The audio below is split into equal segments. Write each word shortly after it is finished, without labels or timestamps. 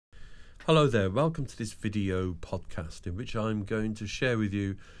Hello there, welcome to this video podcast in which I'm going to share with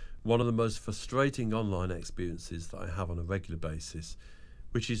you one of the most frustrating online experiences that I have on a regular basis,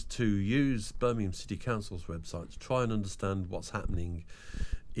 which is to use Birmingham City Council's website to try and understand what's happening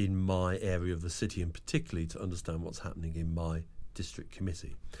in my area of the city, and particularly to understand what's happening in my district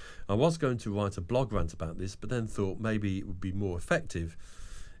committee. I was going to write a blog rant about this, but then thought maybe it would be more effective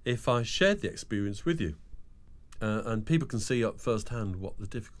if I shared the experience with you. And people can see up firsthand what the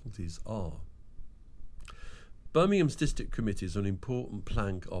difficulties are. Birmingham's district committees are an important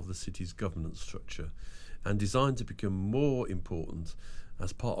plank of the city's governance structure and designed to become more important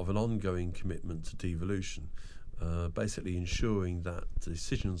as part of an ongoing commitment to devolution, basically ensuring that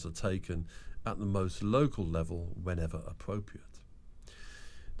decisions are taken at the most local level whenever appropriate.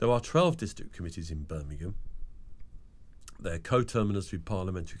 There are 12 district committees in Birmingham. They're coterminous with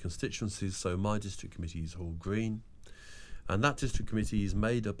parliamentary constituencies, so my district committee is Hall Green, and that district committee is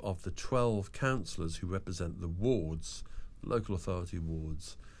made up of the 12 councillors who represent the wards, local authority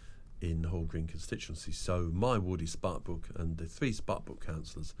wards in Hall Green constituency. So my ward is Sparkbrook, and the 3 Sparkbrook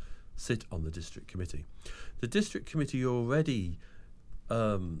councillors sit on the district committee. The district committee already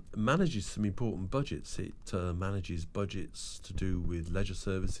manages some important budgets. It manages budgets to do with leisure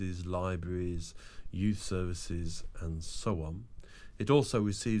services, libraries, youth services and so on. It also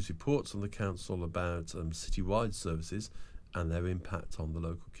receives reports from the council about citywide services and their impact on the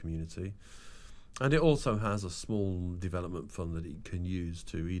local community. And it also has a small development fund that it can use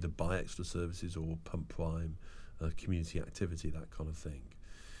to either buy extra services or pump prime community activity, that kind of thing.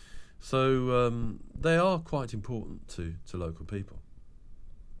 So they are quite important to local people.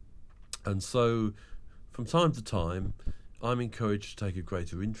 And so from time to time, I'm encouraged to take a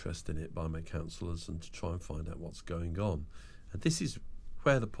greater interest in it by my councillors and to try and find out what's going on. And this is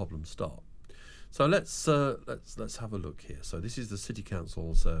where the problems start. So let's have a look here. So this is the City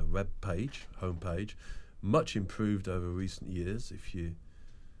Council's web page, homepage, much improved over recent years if you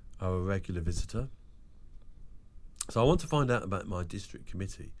are a regular visitor. So I want to find out about my district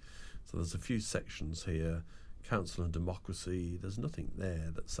committee. So there's a few sections here. Council and democracy. There's nothing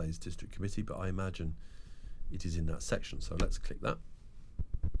there that says district committee, but I imagine it is in that section. So let's click that.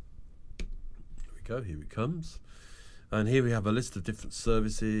 There we go, here it comes. And here we have a list of different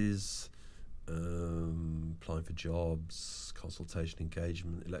services, applying for jobs, consultation,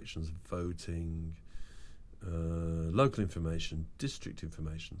 engagement, elections, voting, local information, district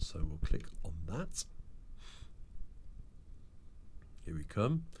information. So we'll click on that. Here we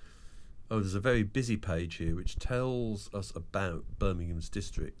come. Oh, there's a very busy page here which tells us about Birmingham's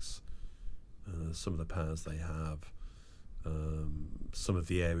districts, some of the powers they have, some of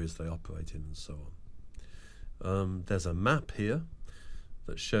the areas they operate in and so on. There's a map here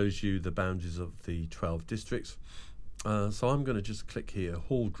that shows you the boundaries of the 12 districts. So I'm going to just click here,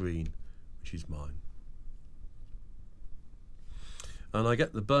 Hall Green, which is mine. And I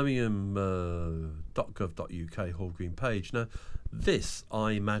get the birmingham.gov.uk Hall Green page. Now, this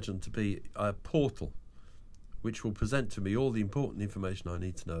I imagine to be a portal which will present to me all the important information I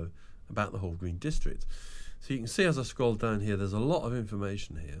need to know about the Hall Green district. So you can see as I scroll down here, there's a lot of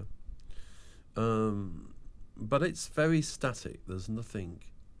information here. But it's very static. There's nothing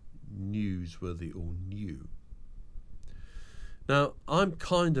newsworthy or new. Now, I'm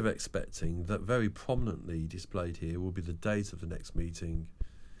kind of expecting that very prominently displayed here will be the date of the next meeting,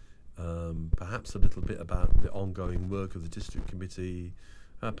 perhaps a little bit about the ongoing work of the district committee,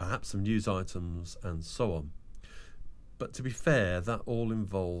 perhaps some news items and so on. But to be fair, that all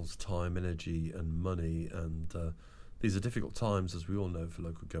involves time, energy and money, and these are difficult times, as we all know, for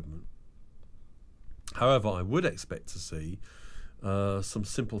local government. However, I would expect to see some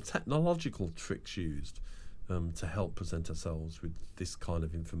simple technological tricks used to help present ourselves with this kind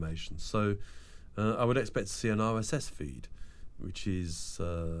of information. So I would expect to see an RSS feed, which is,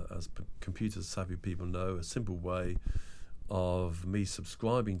 as computer savvy people know, a simple way of me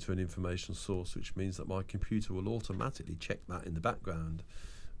subscribing to an information source, which means that my computer will automatically check that in the background,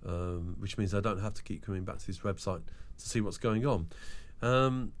 which means I don't have to keep coming back to this website to see what's going on.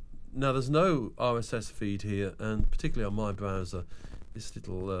 Now, there's no RSS feed here, and particularly on my browser, this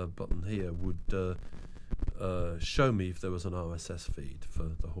little button here would show me if there was an RSS feed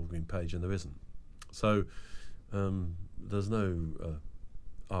for the Hall Green page, and there isn't. So there's no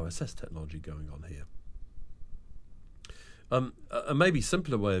RSS technology going on here. A maybe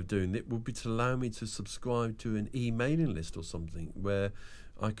simpler way of doing it would be to allow me to subscribe to an emailing list or something where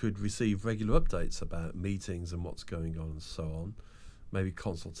I could receive regular updates about meetings and what's going on and so on, maybe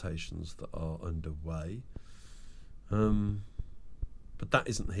consultations that are underway. But that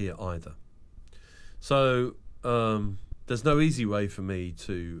isn't here either. So there's no easy way for me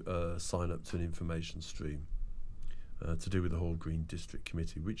to sign up to an information stream to do with the Hall Green District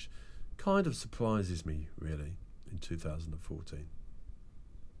Committee, which kind of surprises me, really, in 2014.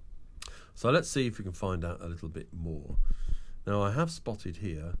 So let's see if we can find out a little bit more. Now, I have spotted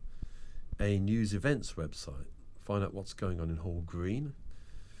here a news events website. Find out what's going on in Hall Green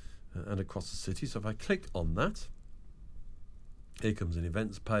and across the city. So if I click on that, here comes an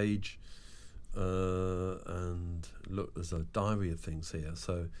events page. And look, there's a diary of things here.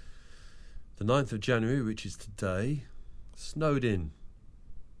 So the 9th of January, which is today, snowed in.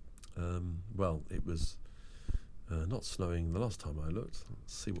 Well, it was not snowing the last time I looked.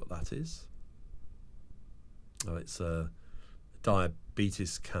 Let's see what that is. Oh, it's a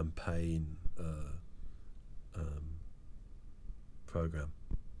diabetes campaign program.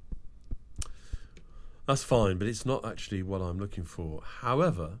 That's fine, but it's not actually what I'm looking for.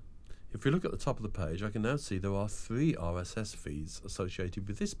 However, if we look at the top of the page, I can now see there are 3 RSS feeds associated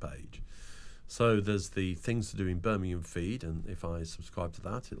with this page. So there's the Things to Do in Birmingham feed, and if I subscribe to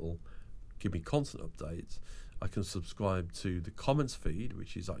that, it'll give me constant updates. I can subscribe to the comments feed,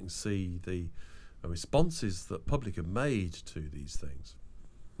 which is I can see the responses that public have made to these things.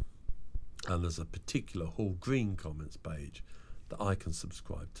 And there's a particular Hall Green comments page that I can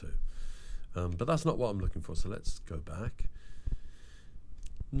subscribe to. But that's not what I'm looking for, so let's go back.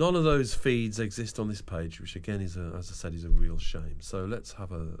 None of those feeds exist on this page, which again is, as I said, is a real shame. So let's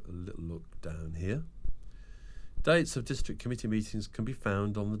have a little look down here. Dates of district committee meetings can be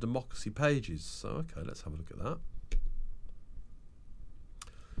found on the democracy pages. So okay, let's have a look at that.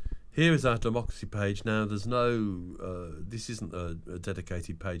 Here is our democracy page. Now there's no, this isn't a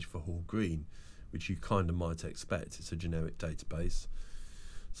dedicated page for Hall Green, which you kind of might expect. It's a generic database.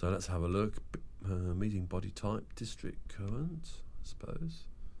 So let's have a look. Meeting body type, district current, I suppose.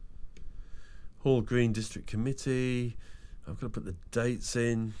 Hall Green District Committee. I've got to put the dates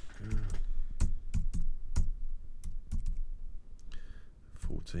in.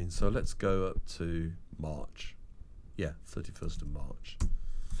 14. So let's go up to March. Yeah, 31st of March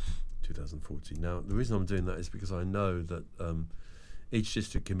 2014. Now, the reason I'm doing that is because I know that each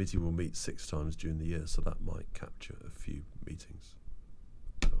district committee will meet 6 times during the year, so that might capture a few meetings.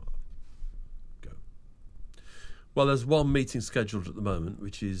 Go. Well, there's one meeting scheduled at the moment,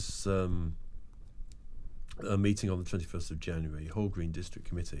 which is a meeting on the 21st of January, Hall Green District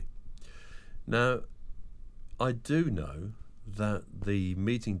Committee. Now, I do know that the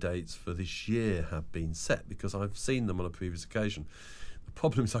meeting dates for this year have been set because I've seen them on a previous occasion. The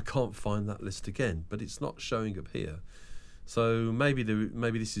problem is I can't find that list again, but it's not showing up here. So maybe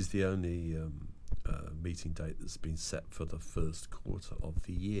this is the only meeting date that's been set for the first quarter of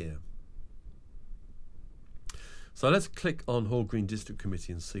the year. So let's click on Hall Green District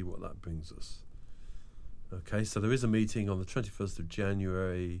Committee and see what that brings us. Okay, so there is a meeting on the 21st of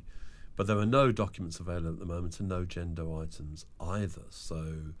January, but there are no documents available at the moment and no agenda items either.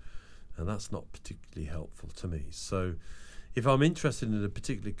 So, and that's not particularly helpful to me. So if I'm interested in a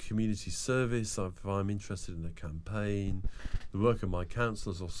particular community service, if I'm interested in a campaign, the work of my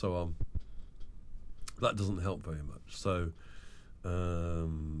councillors or so on, that doesn't help very much. So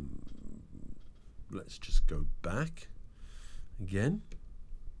let's just go back again.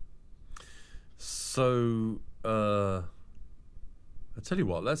 So I tell you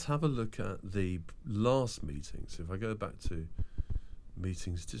what, let's have a look at the last meeting. So if I go back to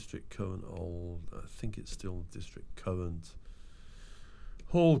meetings, district current old, I think it's still district current.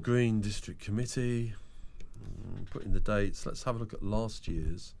 Hall Green District Committee, put in the dates. Let's have a look at last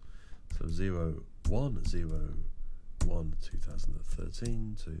year's. So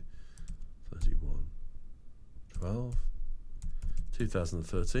 01/01/2013 to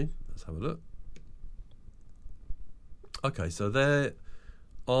 31/12/2013. Let's have a look. Okay, so there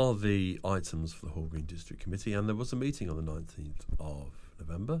are the items for the Hall Green District Committee, and there was a meeting on the 19th of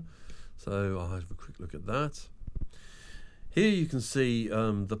November. So I'll have a quick look at that. Here you can see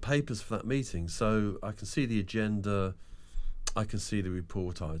the papers for that meeting. So I can see the agenda, I can see the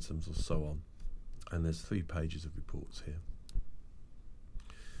report items or so on. And there's 3 pages of reports here.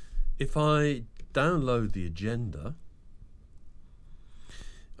 If I download the agenda,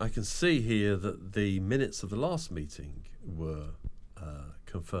 I can see here that the minutes of the last meeting were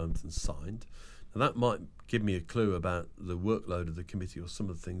confirmed and signed. And that might give me a clue about the workload of the committee or some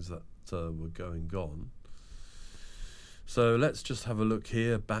of the things that were going on. So let's just have a look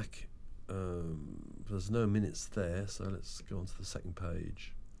here back. There's no minutes there, so let's go on to the second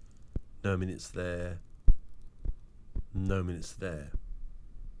page. No minutes there. No minutes there.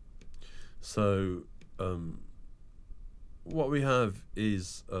 So what we have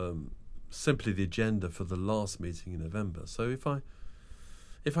is simply the agenda for the last meeting in November. So if I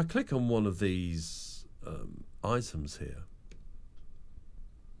click on one of these items here,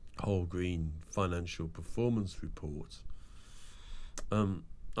 whole green financial performance report,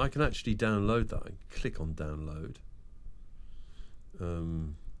 I can actually download that. I click on download,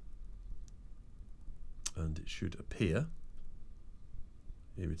 and it should appear.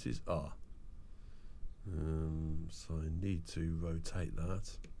 Here it is. So I need to rotate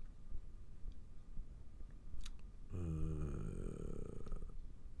that.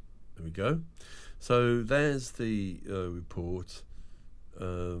 There we go. So there's the report,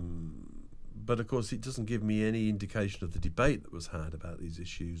 but of course it doesn't give me any indication of the debate that was had about these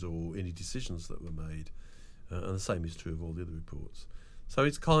issues or any decisions that were made, and the same is true of all the other reports. So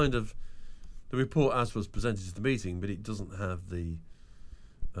it's kind of the report as was presented to the meeting, but it doesn't have the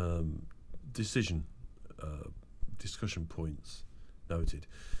discussion points noted.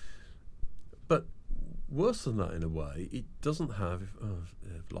 But worse than that, in a way, it doesn't have. I've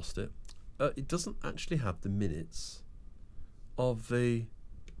lost it. It doesn't actually have the minutes of the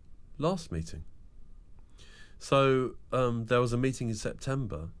last meeting. So there was a meeting in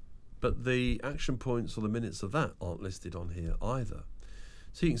September, but the action points or the minutes of that aren't listed on here either.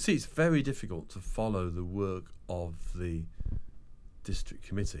 So you can see it's very difficult to follow the work of the district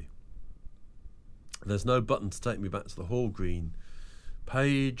committee. There's no button to take me back to the Hall Green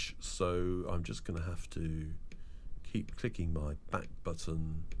page, so I'm just going to have to keep clicking my back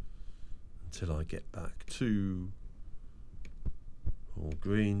button until I get back to Hall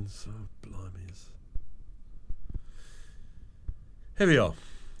Green. So blimey. Here we are.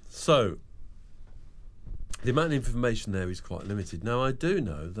 So the amount of information there is quite limited. Now I do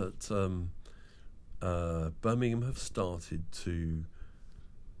know that Birmingham have started to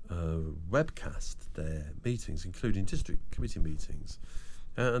webcast their meetings, including district committee meetings.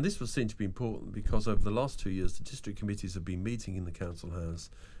 And this was seen to be important because over the last 2 years the district committees have been meeting in the council house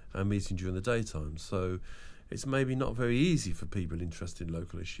and meeting during the daytime. So it's maybe not very easy for people interested in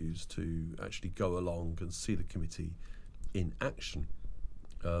local issues to actually go along and see the committee in action,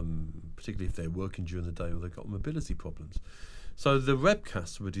 particularly if they're working during the day or they've got mobility problems. So the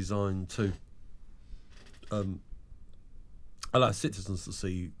webcasts were designed to allow citizens to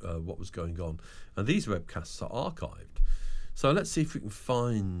see what was going on, and these webcasts are archived. So let's see if we can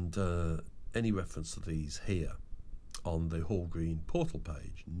find any reference to these here on the Hall Green portal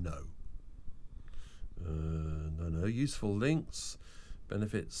page. No. No. Useful links,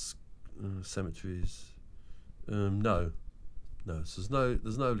 benefits, cemeteries. No. So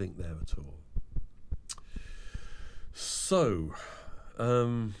there's no link there at all. So,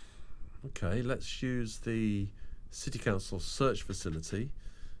 okay, let's use the City Council search facility.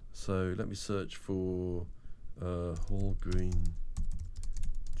 So let me search for Hall Green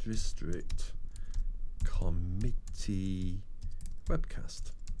District Committee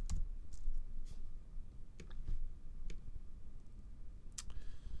webcast.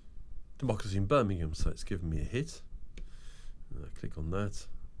 Democracy in Birmingham, so it's given me a hit. Click on that.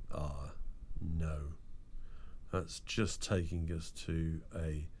 No. That's just taking us to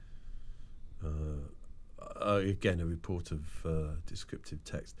again a report of descriptive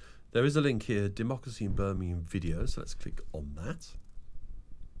text. There is a link here, Democracy in Birmingham video, so let's click on that.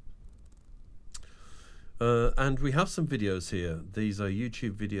 And we have some videos here. These are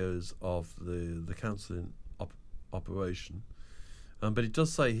YouTube videos of the council in operation. But it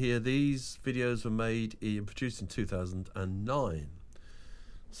does say here these videos were made and produced in 2009.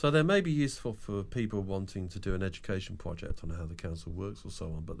 So they may be useful for people wanting to do an education project on how the council works or so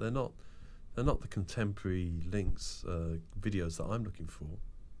on, but they're not the contemporary links, videos that I'm looking for.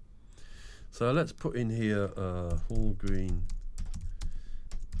 So let's put in here Hall Green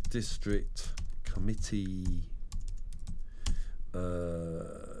District Committee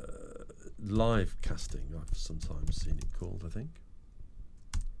live casting. I've sometimes seen it called, I think.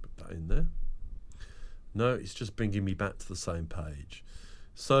 Put that in there. No, it's just bringing me back to the same page.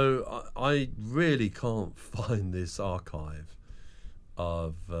 So I really can't find this archive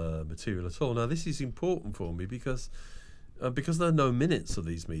of material at all. Now this is important for me because there are no minutes of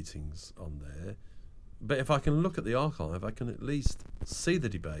these meetings on there, but if I can look at the archive, I can at least see the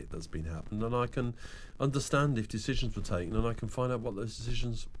debate that's been happened, and I can understand if decisions were taken, and I can find out what those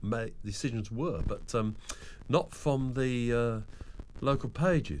decisions were, but not from the local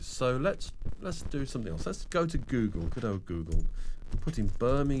pages. So let's do something else. Let's go to Google, good old Google, and put in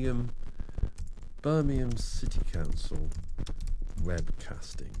Birmingham City Council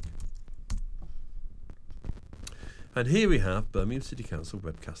webcasting. And here we have Birmingham City Council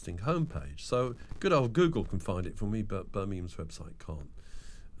webcasting homepage. So good old Google can find it for me, but Birmingham's website can't.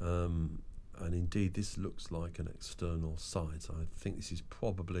 And indeed, this looks like an external site. I think this is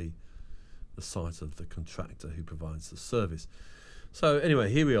probably the site of the contractor who provides the service. So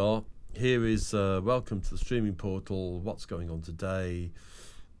anyway, here we are. Here is welcome to the streaming portal. What's going on today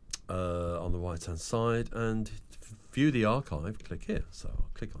on the right hand side, and view the archive. Click here. So I'll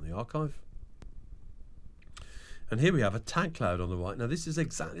click on the archive. And here we have a tag cloud on the right. Now this is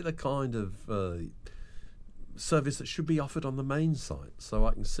exactly the kind of service that should be offered on the main site. So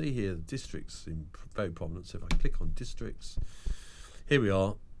I can see here the districts in very prominent. So if I click on districts, here we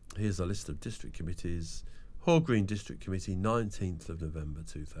are. Here's a list of district committees. Hall Green District Committee, 19th of November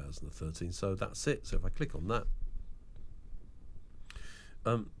 2013. So that's it. So if I click on that,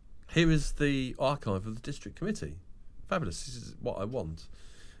 here is the archive of the district committee. Fabulous. This is what I want.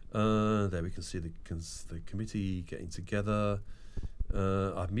 There we can see the committee getting together.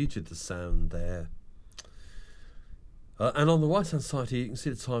 I've muted the sound there. And on the right-hand side here, you can see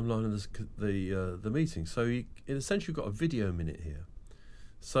the timeline of the meeting. So in essentially, you've got a video minute here.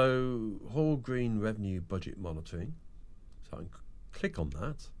 So Hall Green Revenue Budget Monitoring. So I can click on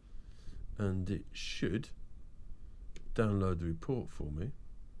that, and it should download the report for me.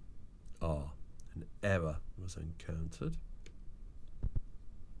 An error was encountered.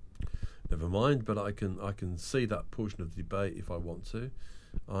 Never mind, but I can see that portion of the debate if I want to.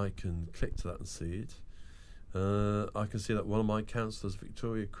 I can click to that and see it. I can see that one of my councillors,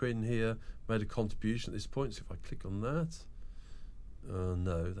 Victoria Quinn here, made a contribution at this point. So if I click on that,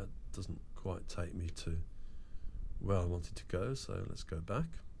 no, that doesn't quite take me to where I wanted to go. So let's go back.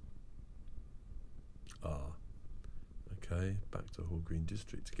 Okay, back to Hall Green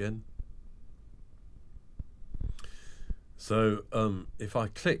District again. So if I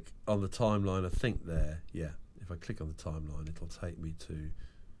click on the timeline, I think there, yeah, if I click on the timeline, it'll take me to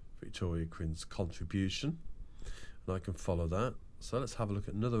Victoria Quinn's contribution, and I can follow that. So let's have a look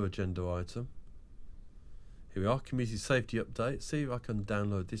at another agenda item. Here we are, community safety update. See if I can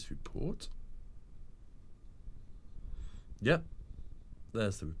download this report. Yep,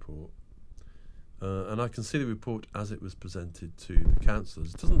 there's the report. And I can see the report as it was presented to the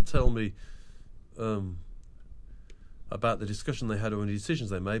councillors. It doesn't tell me about the discussion they had or any decisions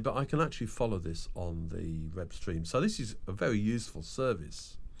they made, but I can actually follow this on the web stream. So this is a very useful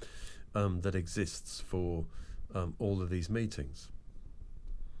service that exists for all of these meetings.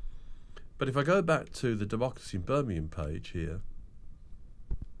 But if I go back to the Democracy in Birmingham page here,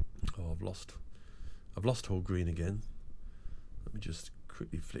 I've lost Hall Green again. Let me just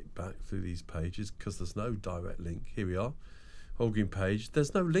quickly flick back through these pages because there's no direct link. Here we are, Hall Green page.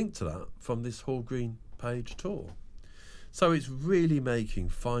 There's no link to that from this Hall Green page at all. So it's really making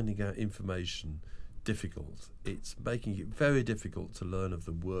finding out information difficult. It's making it very difficult to learn of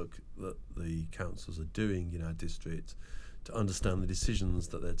the work that the councils are doing in our district, to understand the decisions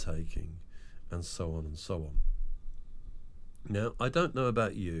that they're taking, and so on and so on. Now, I don't know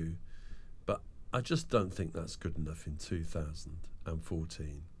about you, but I just don't think that's good enough in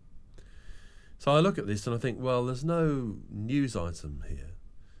 2014. So I look at this and I think, well, there's no news item here.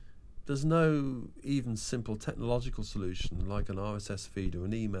 There's no even simple technological solution like an RSS feed or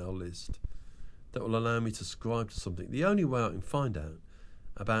an email list that will allow me to subscribe to something. The only way I can find out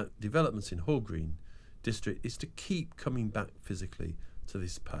about developments in Hall Green District is to keep coming back physically to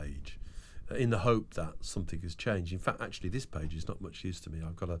this page in the hope that something has changed. In fact, actually, this page is not much use to me.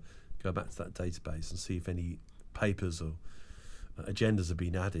 I've got to go back to that database and see if any papers or agendas have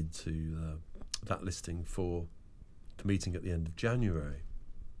been added to that listing for the meeting at the end of January.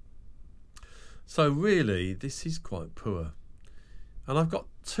 So really, this is quite poor. And I've got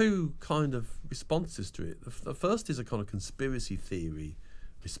two kind of responses to it. The first is a kind of conspiracy theory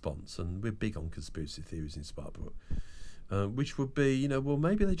response, and we're big on conspiracy theories in Sparkbrook, which would be, well,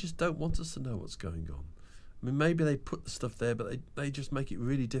 maybe they just don't want us to know what's going on. I mean, maybe they put the stuff there, but they just make it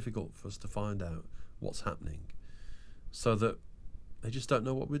really difficult for us to find out what's happening, so that they just don't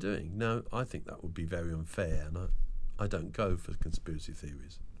know what we're doing. Now, I think that would be very unfair, and I don't go for conspiracy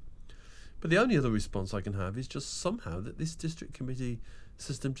theories. But the only other response I can have is just somehow that this district committee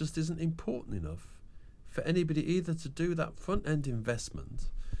system just isn't important enough for anybody either to do that front-end investment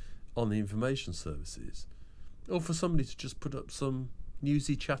on the information services, or for somebody to just put up some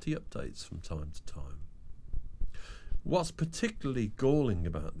newsy, chatty updates from time to time. What's particularly galling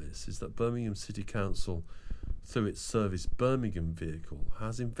about this is that Birmingham City Council, through its Service Birmingham vehicle,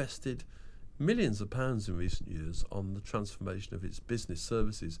 has invested millions of pounds in recent years on the transformation of its business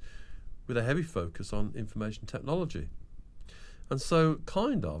services, with a heavy focus on information technology. And so,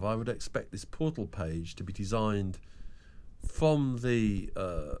 I would expect this portal page to be designed from the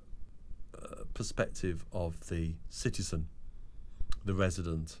perspective of the citizen the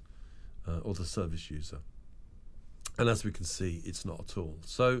resident or the service user. And as we can see, it's not at all.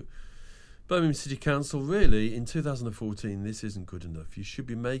 So Birmingham City Council, really, in 2014, this isn't good enough. You should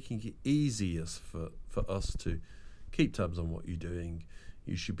be making it easier for us to keep tabs on what you're doing.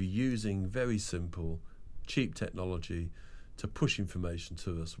 You should be using very simple, cheap technology to push information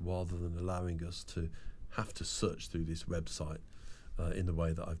to us rather than allowing us to have to search through this website in the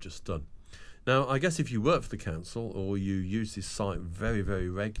way that I've just done. Now, I guess if you work for the council or you use this site very, very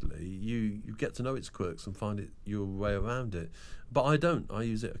regularly, you get to know its quirks and find your way around it. But I don't. I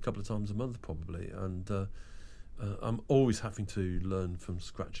use it a couple of times a month probably, and I'm always having to learn from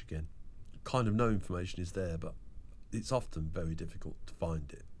scratch again. Kind of no information is there, but it's often very difficult to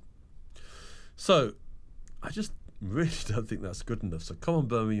find it. So I just really don't think that's good enough. So come on,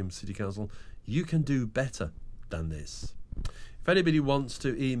 Birmingham City Council, you can do better than this. If anybody wants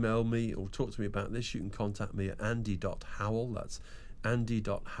to email me or talk to me about this, you can contact me at andy.howell, that's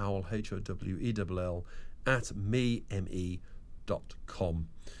andy.howell, HOWELL, at me.com.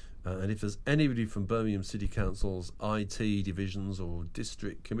 And if there's anybody from Birmingham City Council's IT divisions or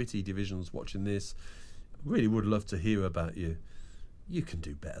district committee divisions watching this, I really would love to hear about you. You can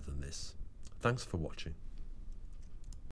do better than this. Thanks for watching.